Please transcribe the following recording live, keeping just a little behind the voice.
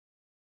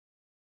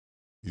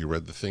You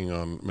read the thing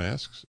on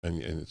masks,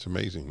 and it's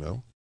amazing,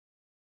 no?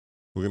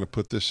 We're going to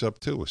put this up,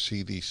 too, a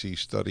CDC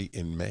study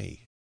in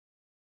May.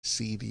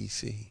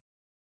 CDC.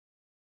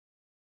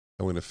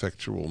 How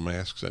ineffectual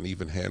masks and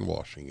even hand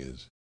washing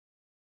is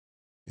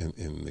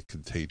in the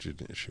contagion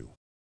issue.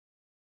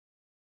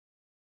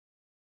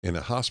 In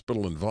a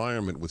hospital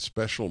environment with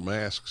special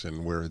masks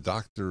and where a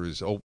doctor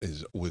is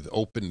with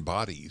open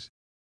bodies,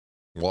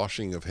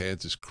 washing of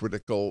hands is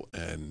critical,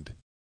 and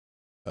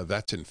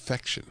that's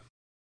infection.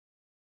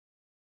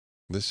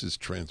 This is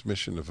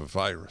transmission of a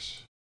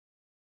virus.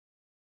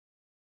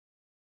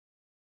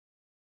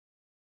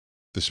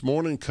 This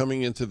morning,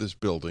 coming into this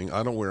building,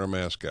 I don't wear a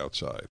mask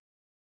outside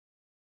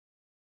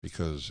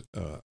because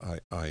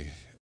I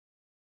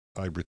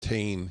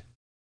retain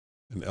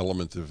an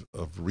element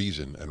of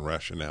reason and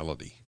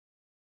rationality.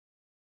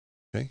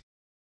 Okay?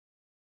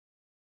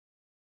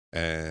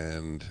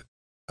 And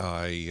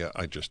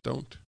I just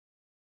don't.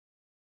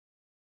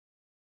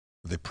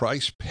 The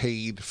price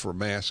paid for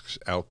masks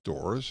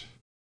outdoors,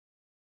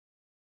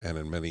 and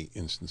in many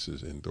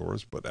instances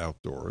indoors, but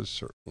outdoors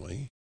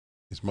certainly,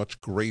 is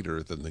much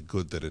greater than the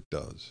good that it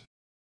does.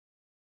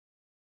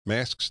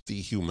 Masks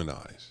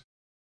dehumanize.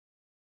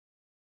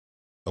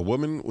 A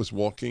woman was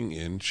walking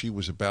in. She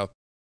was about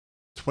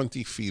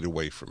 20 feet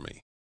away from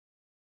me.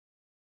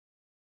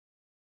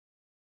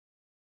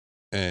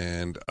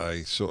 And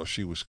I saw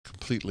she was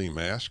completely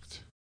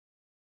masked.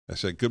 I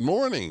said, "Good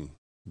morning,"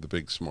 with a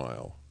big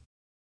smile.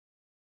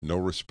 No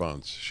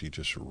response. She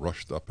just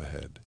rushed up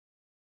ahead.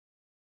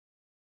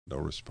 No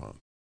response.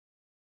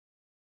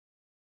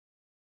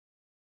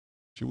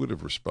 She would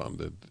have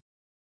responded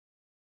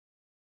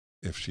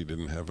if she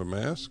didn't have a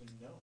mask.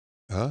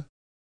 Huh?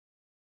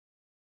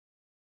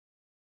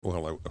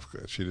 Well, of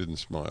course, she didn't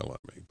smile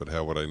at me, but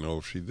how would I know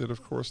if she did?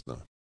 Of course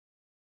not.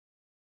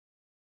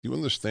 Do you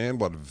understand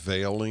what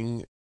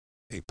veiling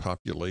a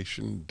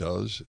population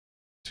does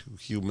to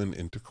human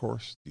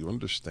intercourse? Do you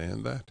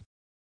understand that?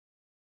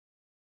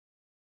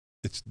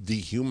 It's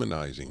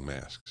dehumanizing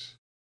masks.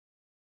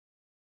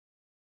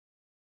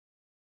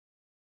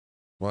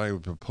 Why I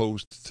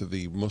opposed to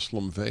the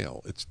Muslim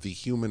veil. It's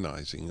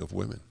dehumanizing of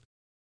women.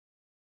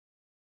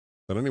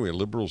 But anyway,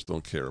 liberals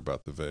don't care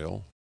about the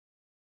veil.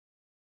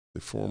 The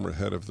former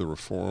head of the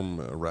Reform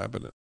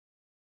Rabbinate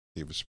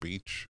gave a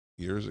speech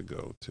years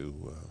ago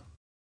to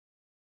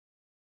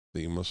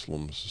the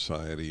Muslim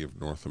Society of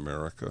North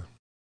America,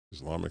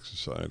 Islamic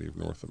Society of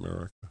North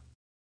America.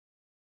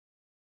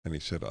 And he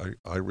said,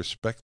 I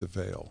respect the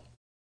veil,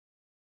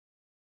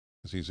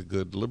 because he's a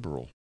good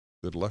liberal,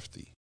 good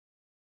lefty.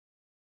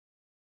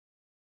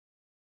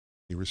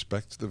 He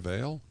respects the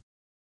veil?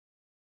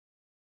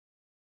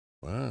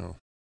 Wow,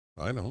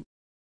 I don't.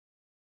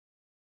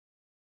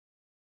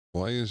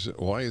 Why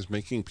is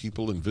making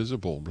people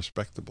invisible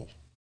respectable?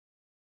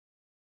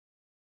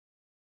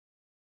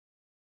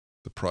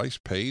 The price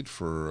paid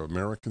for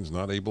Americans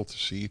not able to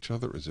see each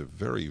other is a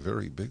very,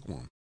 very big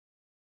one.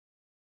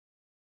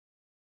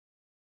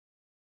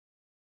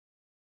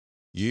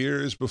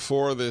 Years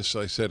before this,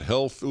 I said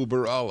health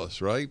über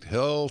alles, right?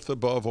 Health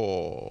above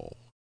all.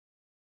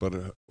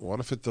 But what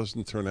if it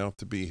doesn't turn out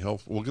to be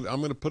health? I'm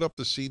going to put up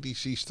the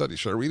CDC study.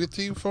 Should I read it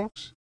to you,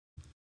 folks?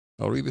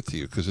 I'll read it to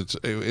you because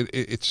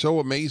it's so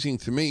amazing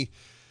to me.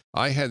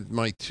 I had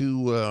my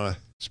two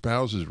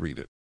spouses read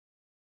it.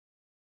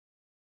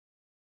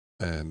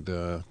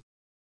 And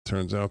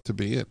turns out to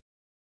be it.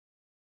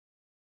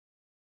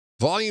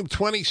 Volume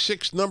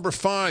 26, number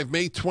 5,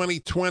 May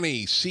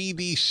 2020,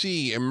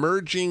 CDC,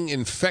 Emerging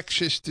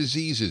Infectious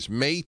Diseases,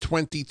 May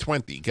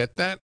 2020. Get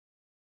that?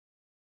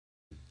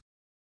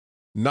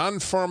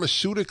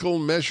 Non-pharmaceutical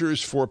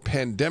measures for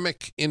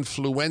pandemic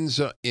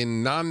influenza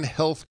in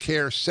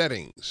non-healthcare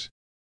settings.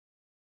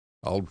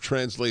 I'll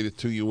translate it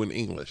to you in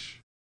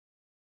English.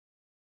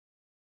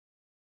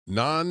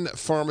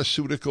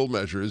 Non-pharmaceutical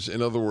measures,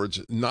 in other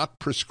words, not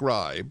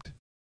prescribed,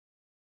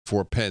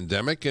 for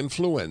pandemic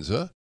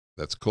influenza,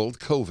 that's called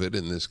COVID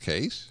in this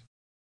case,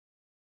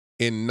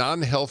 in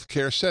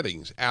non-healthcare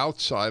settings,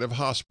 outside of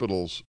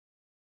hospitals.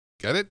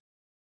 Get it?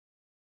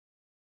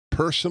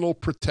 Personal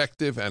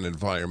protective and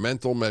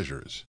environmental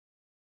measures.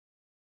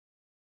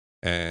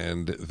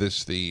 And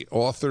the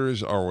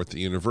authors are at the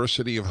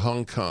University of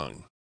Hong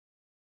Kong.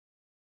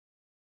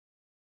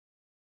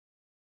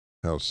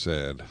 How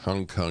sad.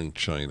 Hong Kong,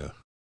 China.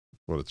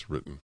 What it's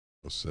written.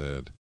 How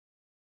sad.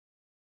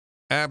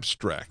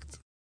 Abstract.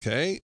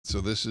 Okay?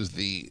 So this is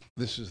the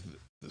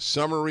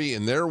summary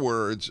in their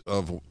words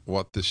of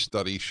what this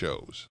study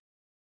shows.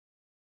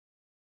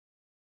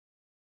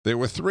 There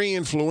were 3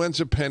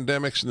 influenza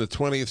pandemics in the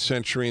 20th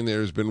century, and there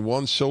has been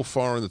one so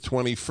far in the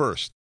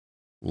 21st.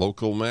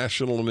 Local,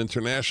 national, and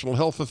international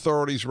health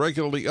authorities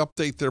regularly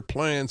update their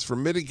plans for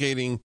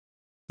mitigating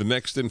the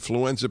next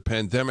influenza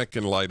pandemic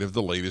in light of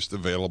the latest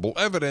available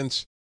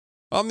evidence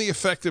on the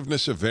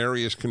effectiveness of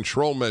various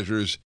control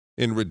measures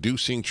in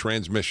reducing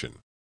transmission.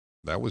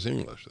 That was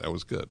English. That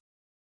was good.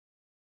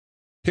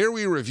 Here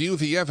we review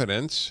the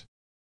evidence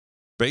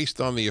based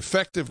on the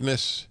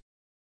effectiveness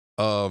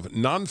of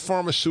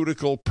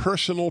non-pharmaceutical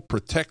personal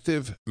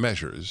protective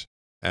measures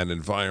and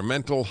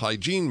environmental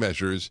hygiene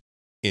measures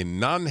in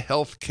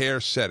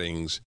non-healthcare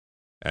settings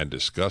and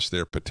discuss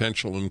their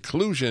potential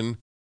inclusion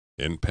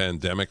in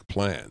pandemic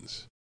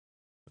plans.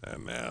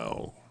 And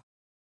now,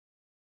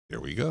 here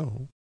we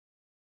go.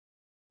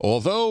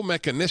 Although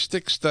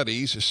mechanistic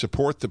studies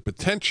support the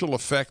potential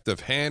effect of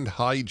hand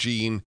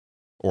hygiene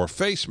or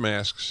face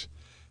masks,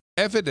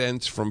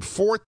 evidence from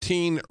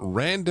 14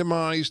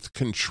 randomized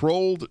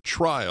controlled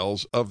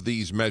trials of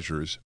these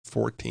measures,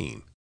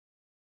 14,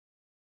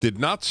 did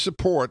not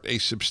support a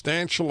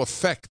substantial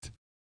effect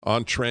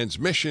on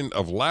transmission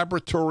of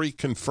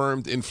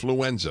laboratory-confirmed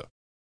influenza.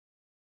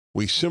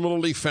 We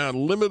similarly found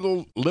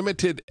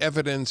limited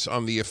evidence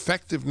on the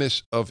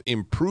effectiveness of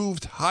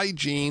improved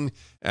hygiene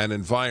and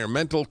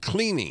environmental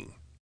cleaning.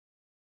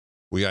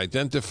 We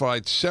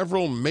identified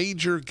several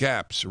major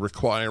gaps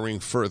requiring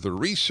further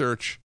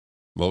research,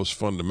 most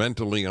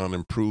fundamentally on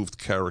improved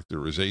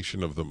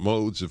characterization of the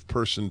modes of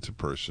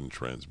person-to-person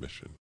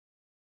transmission.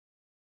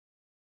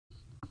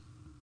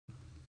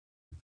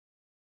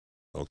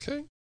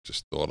 Okay,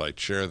 just thought I'd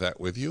share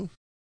that with you.